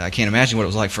 I can't imagine what it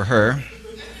was like for her.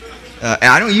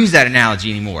 I don't use that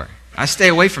analogy anymore. I stay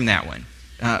away from that one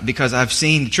because I've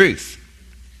seen the truth.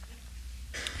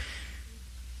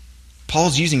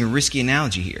 Paul's using a risky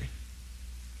analogy here.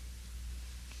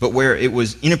 But where it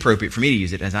was inappropriate for me to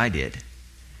use it, as I did,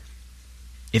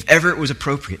 if ever it was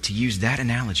appropriate to use that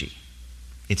analogy,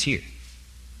 it's here.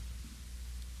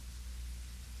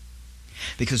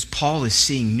 Because Paul is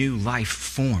seeing new life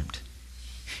formed.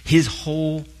 His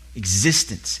whole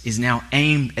existence is now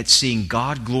aimed at seeing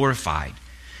God glorified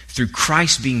through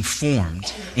Christ being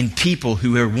formed in people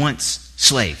who were once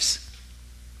slaves.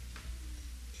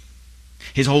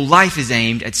 His whole life is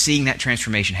aimed at seeing that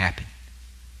transformation happen.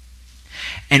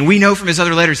 And we know from his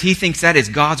other letters, he thinks that is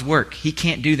God's work. He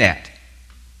can't do that.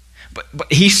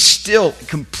 But he's still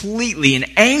completely in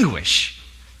anguish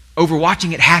over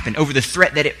watching it happen, over the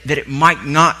threat that it might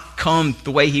not come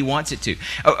the way he wants it to,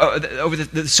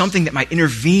 over something that might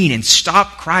intervene and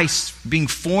stop Christ being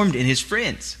formed in his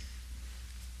friends.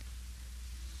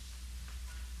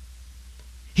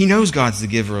 He knows God's the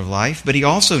giver of life, but he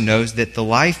also knows that the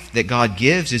life that God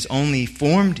gives is only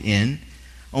formed in,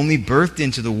 only birthed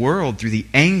into the world through the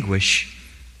anguish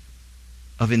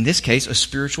of, in this case, a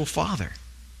spiritual father.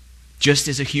 Just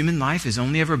as a human life is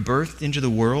only ever birthed into the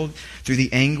world through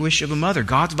the anguish of a mother.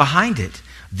 God's behind it.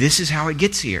 This is how it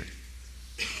gets here.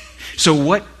 So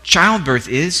what childbirth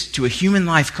is to a human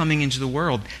life coming into the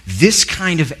world, this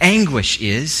kind of anguish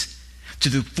is to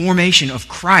the formation of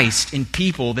Christ in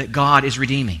people that God is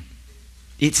redeeming.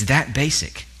 It's that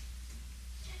basic.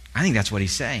 I think that's what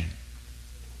he's saying.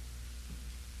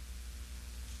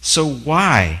 So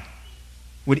why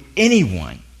would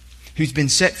anyone who's been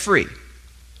set free,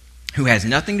 who has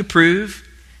nothing to prove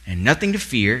and nothing to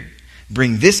fear,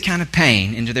 bring this kind of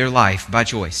pain into their life by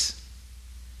choice?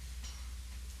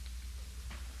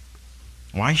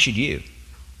 Why should you?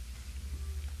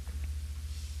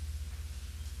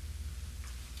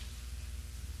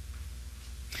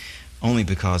 Only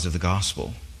because of the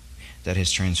gospel that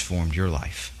has transformed your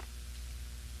life.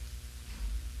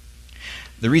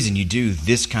 The reason you do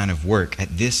this kind of work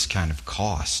at this kind of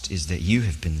cost is that you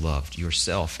have been loved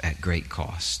yourself at great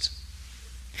cost.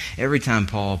 Every time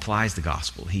Paul applies the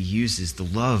gospel, he uses the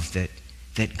love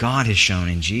that God has shown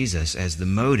in Jesus as the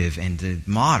motive and the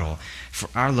model for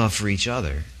our love for each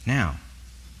other now.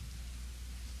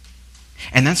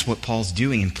 And that's what Paul's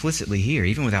doing implicitly here,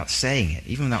 even without saying it,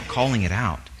 even without calling it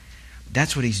out.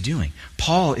 That's what he's doing.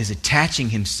 Paul is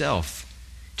attaching himself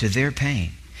to their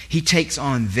pain. He takes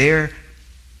on their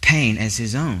pain as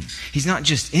his own. He's not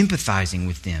just empathizing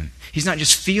with them. He's not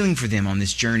just feeling for them on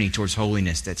this journey towards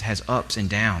holiness that has ups and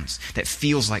downs, that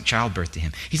feels like childbirth to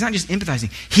him. He's not just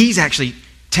empathizing. He's actually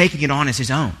taking it on as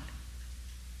his own.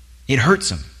 It hurts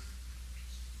him.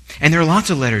 And there are lots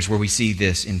of letters where we see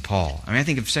this in Paul. I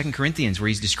think of 2 Corinthians, where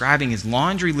he's describing his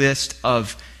laundry list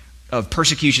of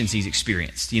persecutions he's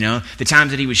experienced. You know, the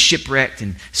times that he was shipwrecked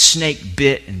and snake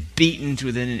bit and beaten to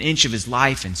within an inch of his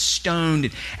life and stoned.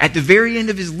 And at the very end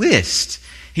of his list,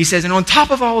 he says, and on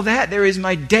top of all that, there is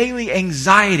my daily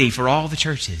anxiety for all the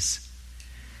churches.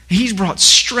 He's brought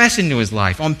stress into his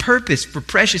life on purpose for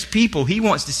precious people he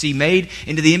wants to see made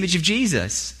into the image of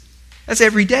Jesus. That's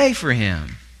every day for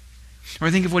him. Or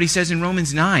think of what he says in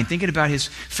Romans 9, thinking about his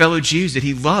fellow Jews that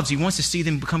he loves. He wants to see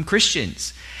them become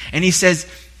Christians. And he says,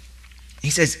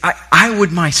 I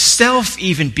would myself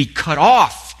even be cut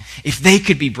off if they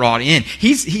could be brought in.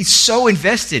 He's so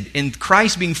invested in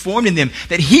Christ being formed in them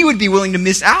that he would be willing to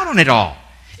miss out on it all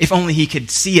if only he could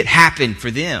see it happen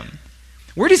for them.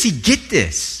 Where does he get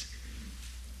this?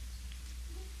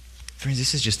 Friends,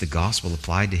 this is just the gospel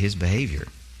applied to his behavior.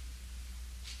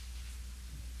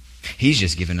 He's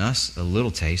just given us a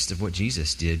little taste of what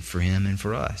Jesus did for him and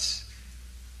for us.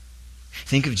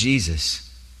 Think of Jesus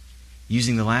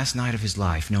using the last night of his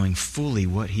life, knowing fully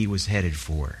what he was headed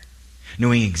for,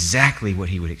 knowing exactly what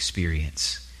he would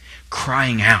experience,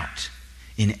 crying out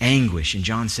in anguish in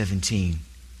John 17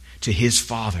 to his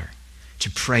Father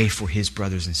to pray for his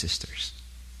brothers and sisters.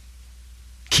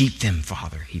 Keep them,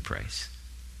 Father, he prays.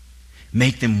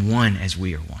 Make them one as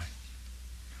we are one.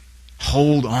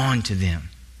 Hold on to them.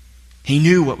 He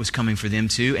knew what was coming for them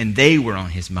too, and they were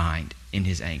on his mind in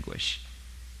his anguish.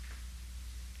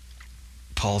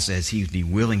 Paul says he would be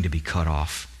willing to be cut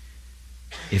off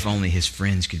if only his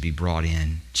friends could be brought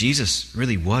in. Jesus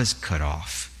really was cut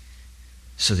off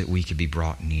so that we could be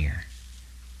brought near.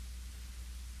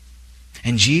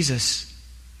 And Jesus,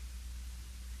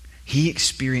 he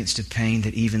experienced a pain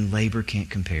that even labor can't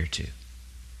compare to.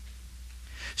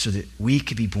 so that we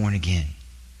could be born again,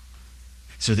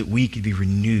 so that we could be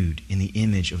renewed in the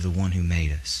image of the one who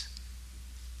made us.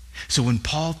 So when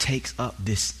Paul takes up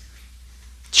this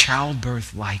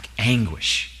childbirth-like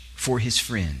anguish for his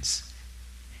friends,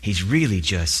 he's really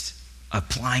just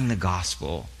applying the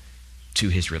gospel to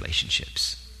his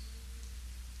relationships.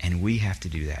 And we have to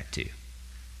do that too.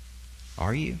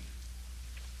 Are you?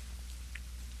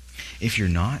 If you're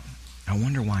not, I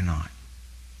wonder why not.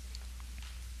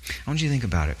 I want you to think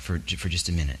about it for just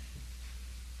a minute.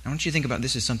 I want you to think about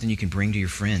this as something you can bring to your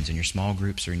friends in your small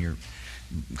groups or in your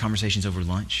conversations over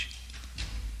lunch.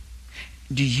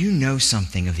 Do you know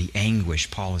something of the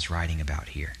anguish Paul is writing about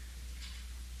here?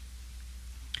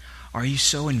 Are you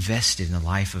so invested in the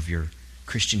life of your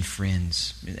Christian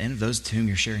friends and of those to whom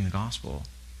you're sharing the gospel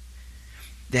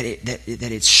that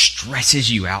it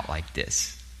stresses you out like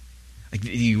this? Like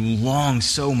you long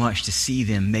so much to see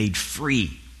them made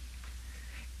free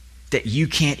that you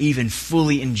can't even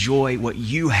fully enjoy what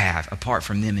you have apart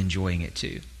from them enjoying it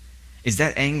too. Is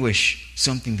that anguish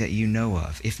something that you know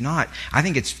of? If not, I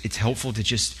think it's helpful to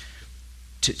just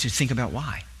to think about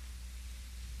why.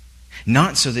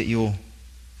 Not so that you'll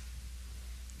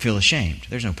feel ashamed.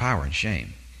 There's no power in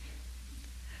shame.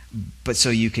 But so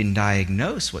you can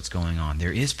diagnose what's going on.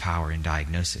 There is power in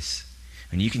diagnosis.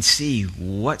 And you can see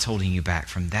what's holding you back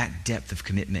from that depth of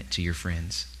commitment to your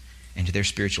friends and to their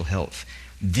spiritual health.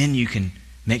 Then you can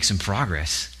make some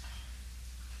progress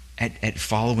at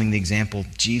following the example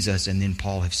Jesus and then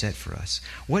Paul have set for us.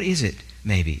 What is it,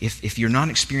 maybe, if you're not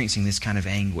experiencing this kind of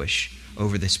anguish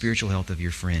over the spiritual health of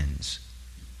your friends?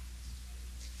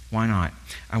 Why not?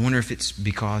 I wonder if it's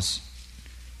because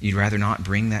you'd rather not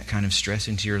bring that kind of stress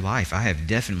into your life. I have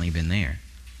definitely been there.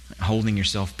 Holding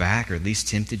yourself back, or at least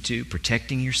tempted to,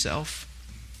 protecting yourself.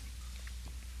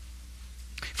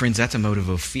 Friends, that's a motive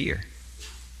of fear.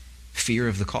 Fear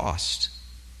of the cost.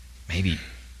 Maybe,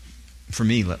 for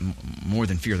me, more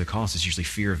than fear of the cost, it's usually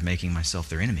fear of making myself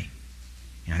their enemy.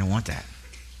 And I don't want that.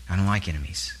 I don't like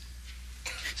enemies.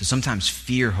 So sometimes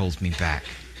fear holds me back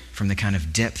from the kind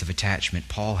of depth of attachment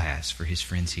Paul has for his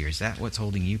friends here. Is that what's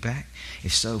holding you back?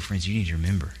 If so, friends, you need to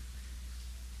remember,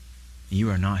 you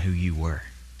are not who you were.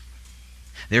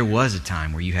 There was a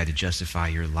time where you had to justify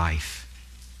your life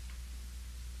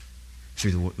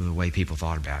through the way people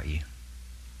thought about you.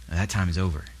 Now, that time is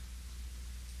over.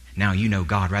 Now you know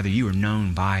God. Rather, you are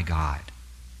known by God.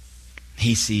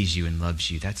 He sees you and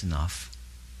loves you. That's enough.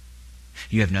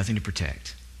 You have nothing to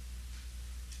protect.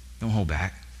 Don't hold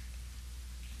back.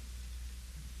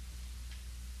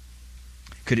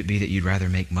 Could it be that you'd rather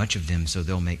make much of them so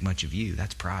they'll make much of you?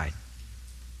 That's pride.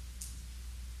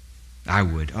 I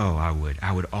would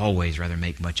always rather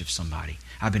make much of somebody.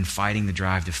 I've been fighting the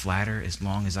drive to flatter as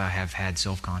long as I have had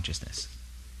self-consciousness.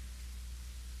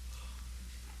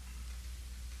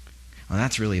 Well,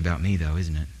 that's really about me, though,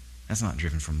 isn't it? That's not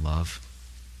driven from love.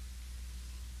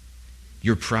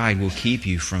 Your pride will keep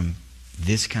you from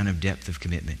this kind of depth of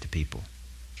commitment to people.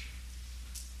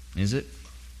 Is it?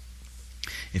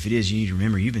 If it is, you need to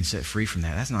remember you've been set free from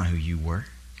that. That's not who you were.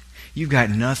 You've got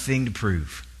nothing to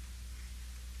prove.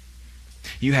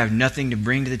 You have nothing to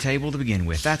bring to the table to begin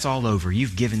with. That's all over.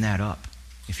 You've given that up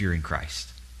if you're in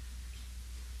Christ.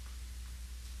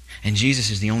 And Jesus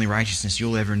is the only righteousness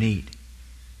you'll ever need.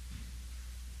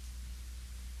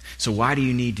 So why do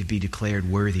you need to be declared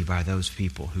worthy by those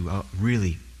people who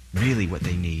really, really what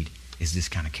they need is this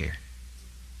kind of care?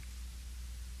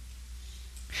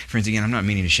 Friends, again, I'm not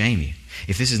meaning to shame you.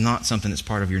 If this is not something that's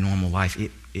part of your normal life,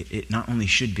 it not only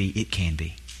should be, it can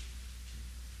be.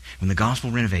 When the gospel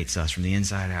renovates us from the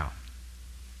inside out,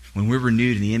 when we're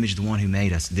renewed in the image of the one who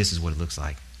made us, this is what it looks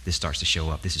like. This starts to show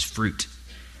up. This is fruit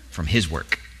from his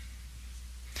work.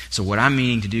 So what I'm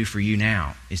meaning to do for you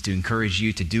now is to encourage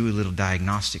you to do a little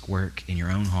diagnostic work in your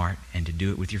own heart and to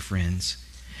do it with your friends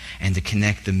and to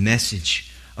connect the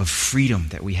message of freedom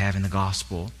that we have in the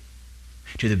gospel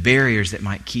to the barriers that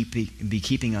might be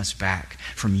keeping us back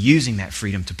from using that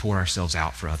freedom to pour ourselves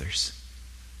out for others.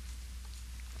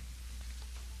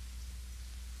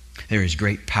 There is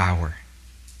great power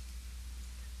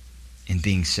in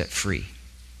being set free.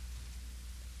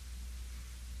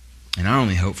 And our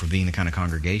only hope for being the kind of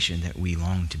congregation that we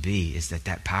long to be is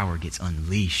that power gets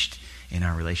unleashed in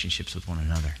our relationships with one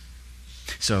another.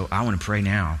 So I want to pray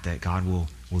now that God will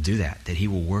do that he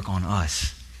will work on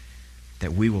us,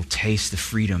 that we will taste the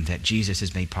freedom that Jesus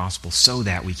has made possible so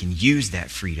that we can use that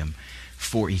freedom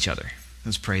for each other.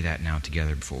 Let's pray that now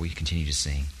together before we continue to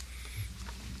sing.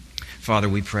 Father,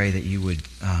 we pray that you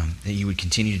would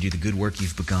continue to do the good work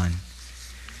you've begun.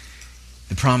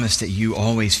 The promise that you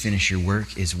always finish your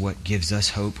work is what gives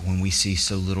us hope when we see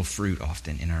so little fruit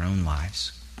often in our own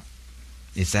lives.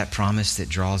 It's that promise that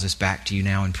draws us back to you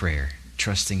now in prayer,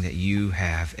 trusting that you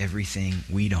have everything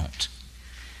we don't,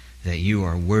 that you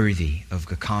are worthy of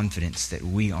the confidence that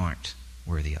we aren't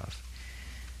worthy of.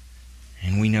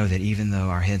 And we know that even though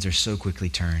our heads are so quickly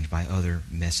turned by other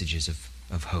messages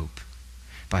of hope,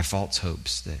 by false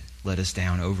hopes that let us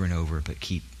down over and over but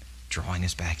keep drawing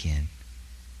us back in,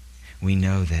 we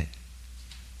know that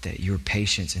your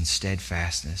patience and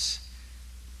steadfastness,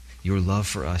 your love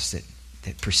for us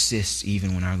that persists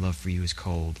even when our love for you is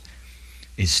cold,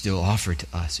 is still offered to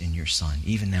us in your Son,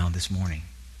 even now this morning.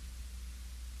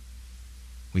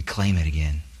 We claim it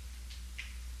again.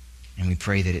 And we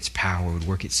pray that its power would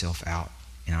work itself out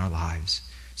in our lives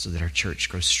so that our church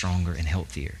grows stronger and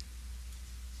healthier.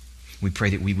 We pray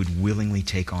that we would willingly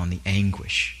take on the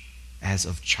anguish as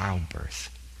of childbirth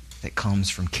that comes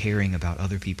from caring about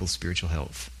other people's spiritual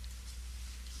health.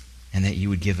 And that you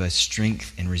would give us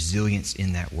strength and resilience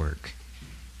in that work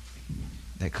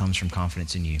that comes from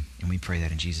confidence in you. And we pray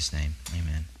that in Jesus' name.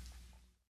 Amen.